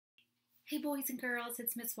Hey boys and girls,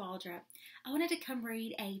 it's Miss Waldrop. I wanted to come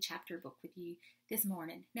read a chapter book with you this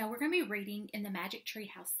morning. Now we're going to be reading in the Magic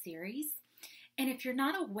Treehouse series. And if you're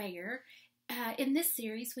not aware, in this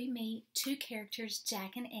series we meet two characters,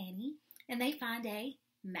 Jack and Annie, and they find a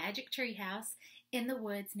magic treehouse in the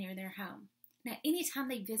woods near their home. Now, anytime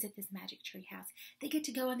they visit this magic treehouse, they get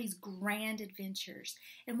to go on these grand adventures.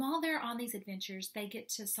 And while they're on these adventures, they get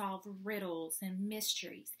to solve riddles and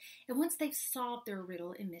mysteries. And once they've solved their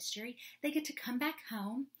riddle and mystery, they get to come back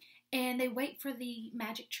home and they wait for the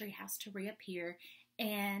magic treehouse to reappear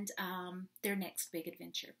and their next big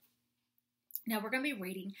adventure. Now, we're going to be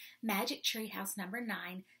reading Magic Treehouse number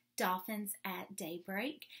 9, Dolphins at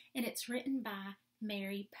Daybreak, and it's written by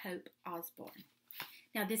Mary Pope Osborne.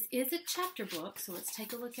 Now, this is a chapter book, so let's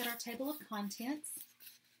take a look at our table of contents.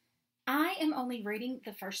 I am only reading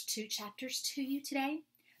the first 2 chapters to you today,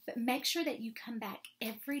 but make sure that you come back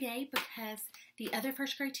every day because the other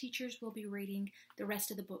first grade teachers will be reading the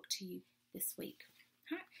rest of the book to you this week.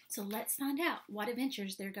 All right, so let's find out what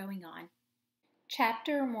adventures they're going on.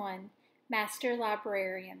 Chapter 1, Master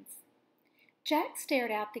Librarians. Jack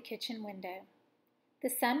stared out the kitchen window. The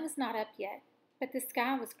sun was not up yet, but the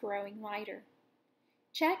sky was growing lighter.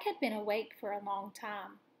 Jack had been awake for a long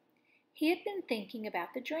time. He had been thinking about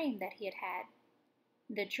the dream that he had had.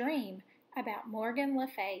 The dream about Morgan Le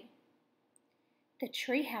Fay. "The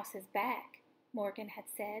treehouse is back," Morgan had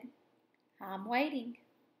said. "I'm waiting."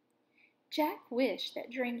 Jack wished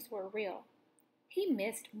that dreams were real. He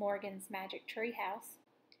missed Morgan's magic treehouse.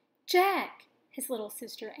 "Jack!" His little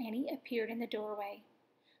sister Annie appeared in the doorway.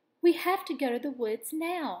 "We have to go to the woods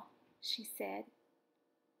now," she said.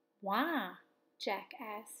 "Why?" Jack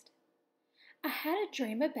asked. "I had a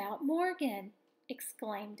dream about Morgan,"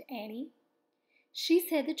 exclaimed Annie. "She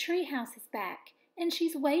said the treehouse is back, and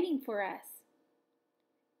she's waiting for us."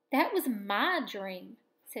 "That was my dream,"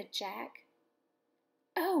 said Jack.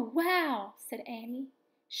 "Oh, wow," said Annie.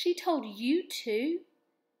 "She told you too?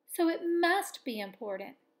 So it must be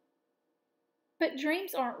important." "But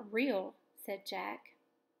dreams aren't real," said Jack.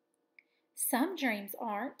 "Some dreams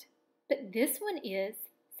aren't, but this one is,"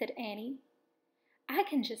 said Annie. "I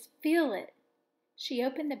can just feel it." She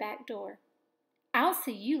opened the back door. "I'll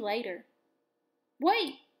see you later."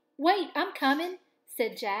 Wait, I'm coming,"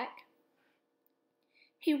 said Jack.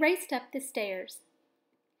 He raced up the stairs.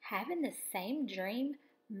 Having the same dream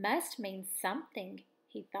must mean something,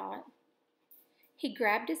 he thought. He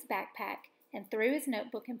grabbed his backpack and threw his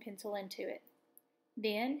notebook and pencil into it.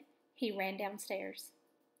 Then he ran downstairs.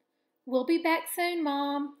 "We'll be back soon,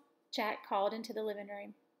 Mom," Jack called into the living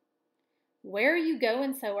room. "Where are you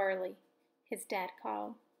going so early?" his dad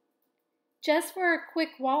called. "Just for a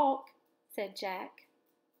quick walk," said Jack.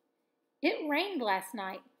 "It rained last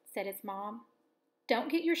night," said his mom. "Don't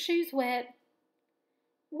get your shoes wet."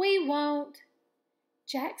 "We won't."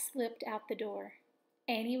 Jack slipped out the door.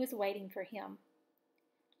 Annie was waiting for him.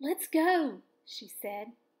 "Let's go," she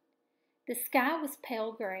said. The sky was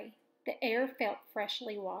pale gray. The air felt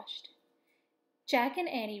freshly washed. Jack and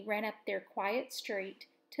Annie ran up their quiet street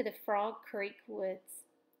to the Frog Creek woods.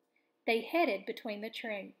 They headed between the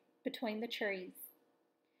trees.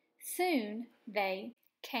 Soon they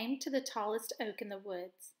came to the tallest oak in the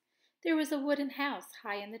woods. There was a wooden house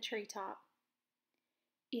high in the treetop.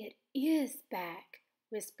 "It is back,"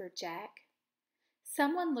 whispered Jack.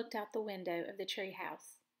 Someone looked out the window of the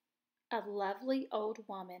treehouse. A lovely old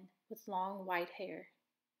woman with long white hair.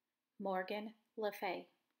 Morgan Le Fay.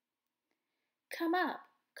 "Come up,"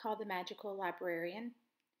 called the magical librarian.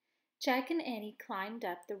 Jack and Annie climbed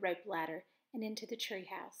up the rope ladder and into the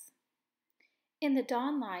treehouse. In the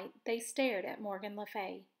dawn light, they stared at Morgan Le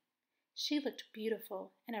Fay. She looked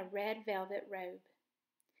beautiful in a red velvet robe.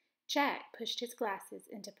 Jack pushed his glasses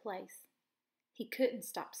into place. He couldn't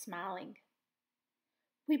stop smiling.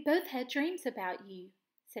 "We both had dreams about you,"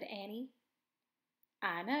 said Annie.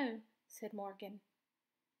 "I know," said Morgan.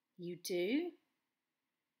 "You do?"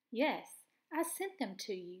 "Yes, I sent them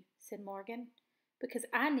to you," said Morgan, "because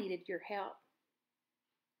I needed your help."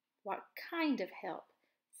 "What kind of help?"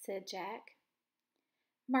 said Jack.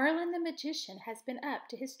 "Merlin the magician has been up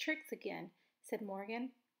to his tricks again," said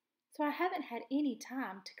Morgan, "so I haven't had any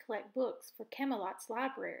time to collect books for Camelot's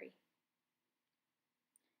library."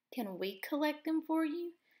 "Can we collect them for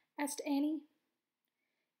you?" asked Annie.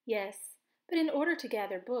 "Yes, but in order to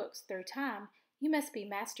gather books through time, you must be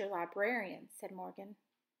master librarian," said Morgan.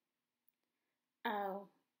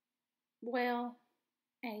 "Oh, well,"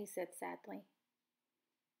 Annie said sadly.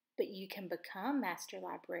 "But you can become master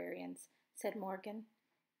librarians," said Morgan,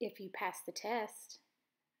 "if you pass the test."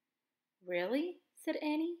 "Really?" said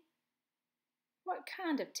Annie. "What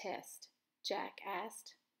kind of test?" Jack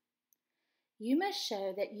asked. You must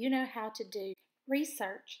show that you know how to do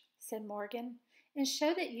research, said Morgan, and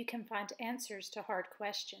show that you can find answers to hard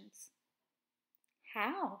questions.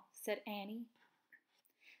 How? Said Annie.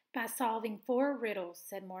 By solving 4 riddles,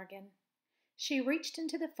 said Morgan. She reached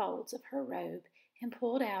into the folds of her robe and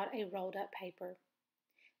pulled out a rolled up paper.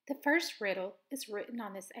 The first riddle is written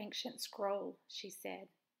on this ancient scroll, she said.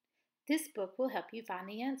 This book will help you find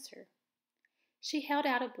the answer. She held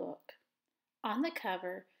out a book. On the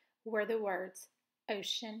cover were the words,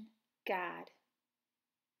 Ocean Guide.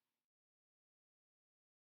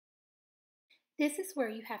 This is where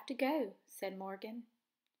you have to go, said Morgan.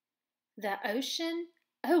 The ocean?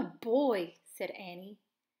 Oh boy, said Annie.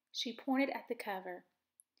 She pointed at the cover.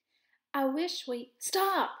 I wish we—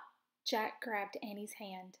 Stop! Jack grabbed Annie's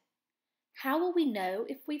hand. How will we know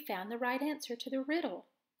if we found the right answer to the riddle?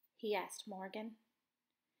 He asked Morgan.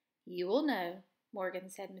 You will know,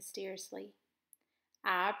 Morgan said mysteriously.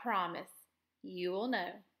 I promise, you will know.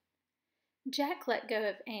 Jack let go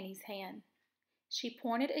of Annie's hand. She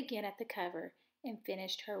pointed again at the cover and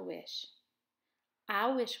finished her wish.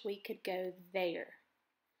 I wish we could go there.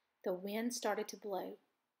 The wind started to blow.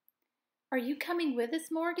 Are you coming with us,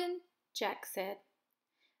 Morgan? Jack said.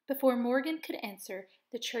 Before Morgan could answer,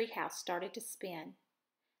 the treehouse started to spin.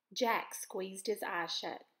 Jack squeezed his eyes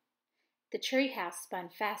shut. The treehouse spun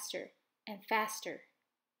faster and faster.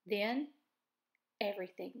 Then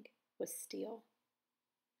everything was still.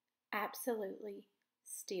 Absolutely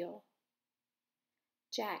still.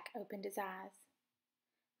 Jack opened his eyes.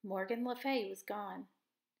 Morgan Le Fay was gone.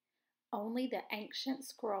 Only the ancient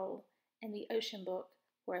scroll and the ocean book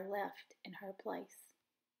were left in her place.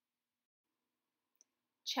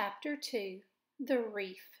 Chapter 2. The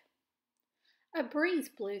Reef. A breeze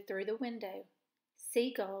blew through the window.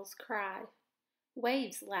 Seagulls cried.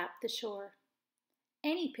 Waves lapped the shore.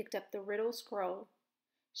 Annie picked up the riddle scroll.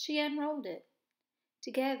 She unrolled it.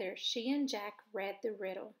 Together she and Jack read the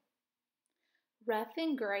riddle. Rough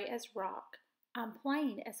and gray as rock, I'm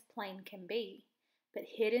plain as plain can be, but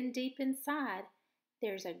hidden deep inside,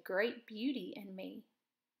 there's a great beauty in me.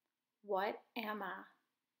 What am I?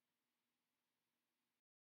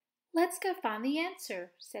 Let's go find the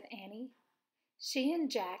answer, said Annie. She and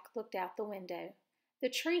Jack looked out the window. The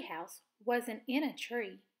treehouse wasn't in a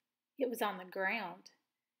tree. It was on the ground.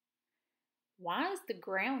 Why is the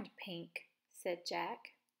ground pink? Said Jack.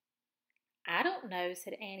 I don't know,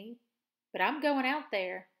 said Annie, but I'm going out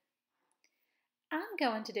there. I'm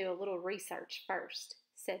going to do a little research first,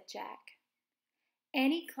 said Jack.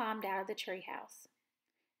 Annie climbed out of the treehouse.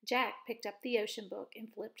 Jack picked up the ocean book and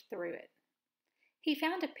flipped through it. He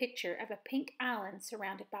found a picture of a pink island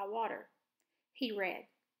surrounded by water. He read,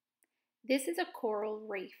 This is a coral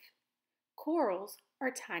reef. Corals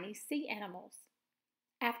are tiny sea animals.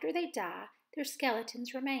 After they die, their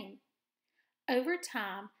skeletons remain. Over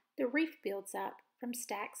time, the reef builds up from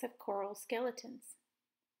stacks of coral skeletons.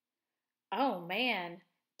 Oh man,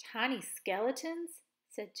 tiny skeletons,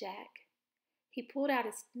 said Jack. He pulled out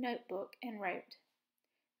his notebook and wrote,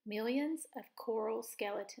 Millions of coral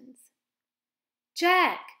skeletons.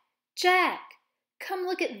 Jack! Jack! Come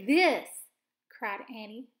look at this! Cried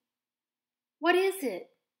Annie. What is it?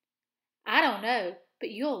 I don't know,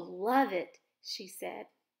 but you'll love it, she said.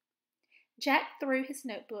 Jack threw his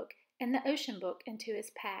notebook and the ocean book into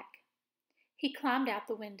his pack. He climbed out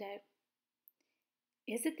the window.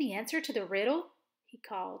 Is it the answer to the riddle? He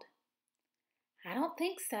called. I don't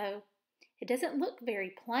think so. It doesn't look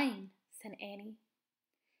very plain, said Annie.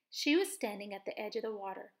 She was standing at the edge of the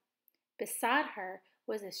water. Beside her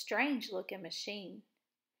was a strange-looking machine.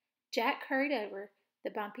 Jack hurried over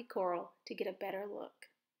the bumpy coral to get a better look.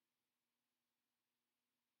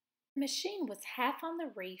 The machine was half on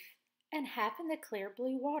the reef and half in the clear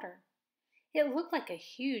blue water. It looked like a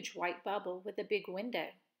huge white bubble with a big window.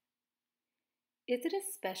 Is it a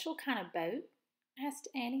special kind of boat? Asked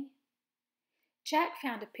Annie. Jack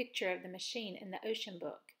found a picture of the machine in the ocean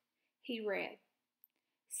book. He read,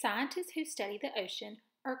 Scientists who study the ocean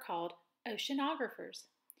are called oceanographers.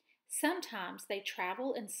 Sometimes they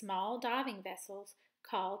travel in small diving vessels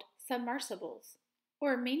called submersibles,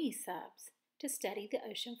 or mini-subs, to study the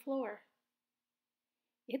ocean floor.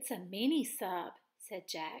 It's a mini-sub, said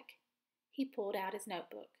Jack. He pulled out his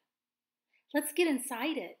notebook. Let's get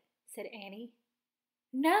inside it, said Annie.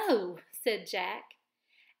 No, said Jack.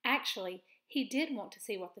 Actually, he did want to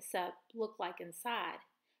see what the sub looked like inside,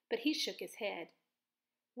 but he shook his head.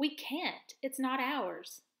 We can't. It's not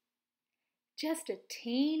ours. Just a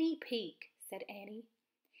teeny peek, said Annie.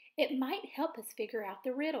 It might help us figure out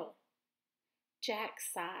the riddle. Jack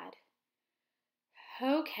sighed.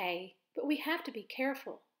 Okay, but we have to be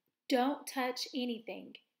careful. Don't touch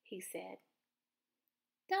anything, he said.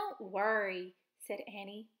 "Don't worry," said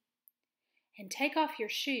Annie. "And take off your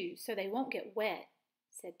shoes so they won't get wet,"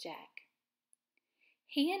 said Jack.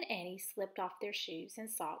 He and Annie slipped off their shoes and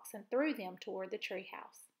socks and threw them toward the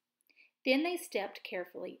treehouse. Then they stepped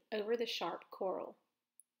carefully over the sharp coral.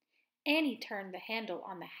 Annie turned the handle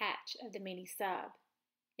on the hatch of the mini sub.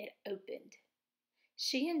 It opened.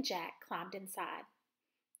 She and Jack climbed inside.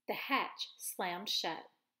 The hatch slammed shut.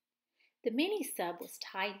 The mini sub was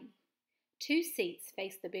tiny. 2 seats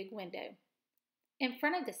faced the big window. In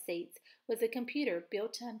front of the seats was a computer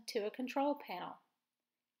built into a control panel.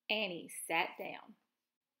 Annie sat down.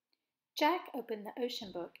 Jack opened the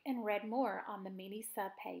ocean book and read more on the mini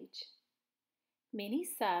sub page. Mini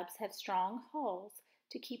subs have strong hulls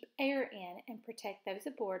to keep air in and protect those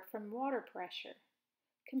aboard from water pressure.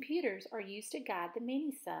 Computers are used to guide the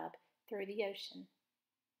mini sub through the ocean.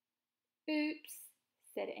 "Oops,"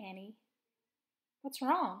 said Annie. "What's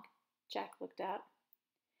wrong?" Jack looked up.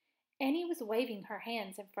 Annie was waving her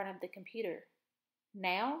hands in front of the computer.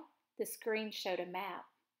 Now the screen showed a map.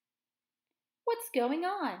 "What's going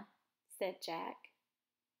on?" said Jack.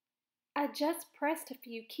 "I just pressed a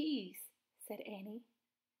few keys," said Annie.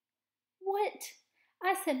 "What?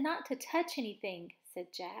 I said not to touch anything,"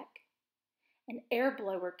 said Jack. An air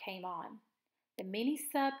blower came on. The mini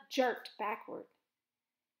sub jerked backward.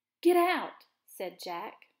 "Get out," said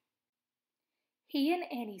Jack. He and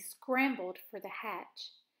Annie scrambled for the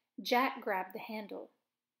hatch. Jack grabbed the handle,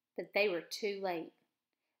 but they were too late.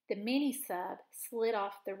 The mini sub slid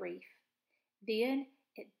off the reef. Then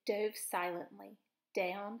it dove silently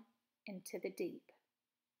down into the deep.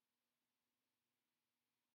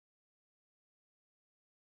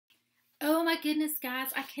 Oh my goodness,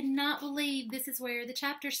 guys, I cannot believe this is where the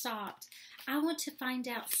chapter stopped. I want to find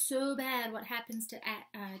out so bad what happens to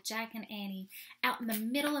Jack and Annie out in the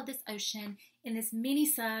middle of this ocean in this mini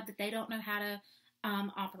sub that they don't know how to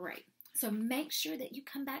operate. So make sure that you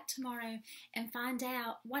come back tomorrow and find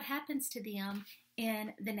out what happens to them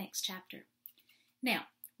in the next chapter. Now,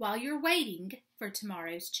 while you're waiting for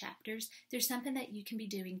tomorrow's chapters, there's something that you can be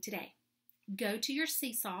doing today. Go to your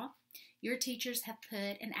seesaw. Your teachers have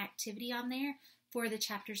put an activity on there for the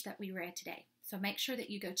chapters that we read today. So make sure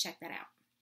that you go check that out.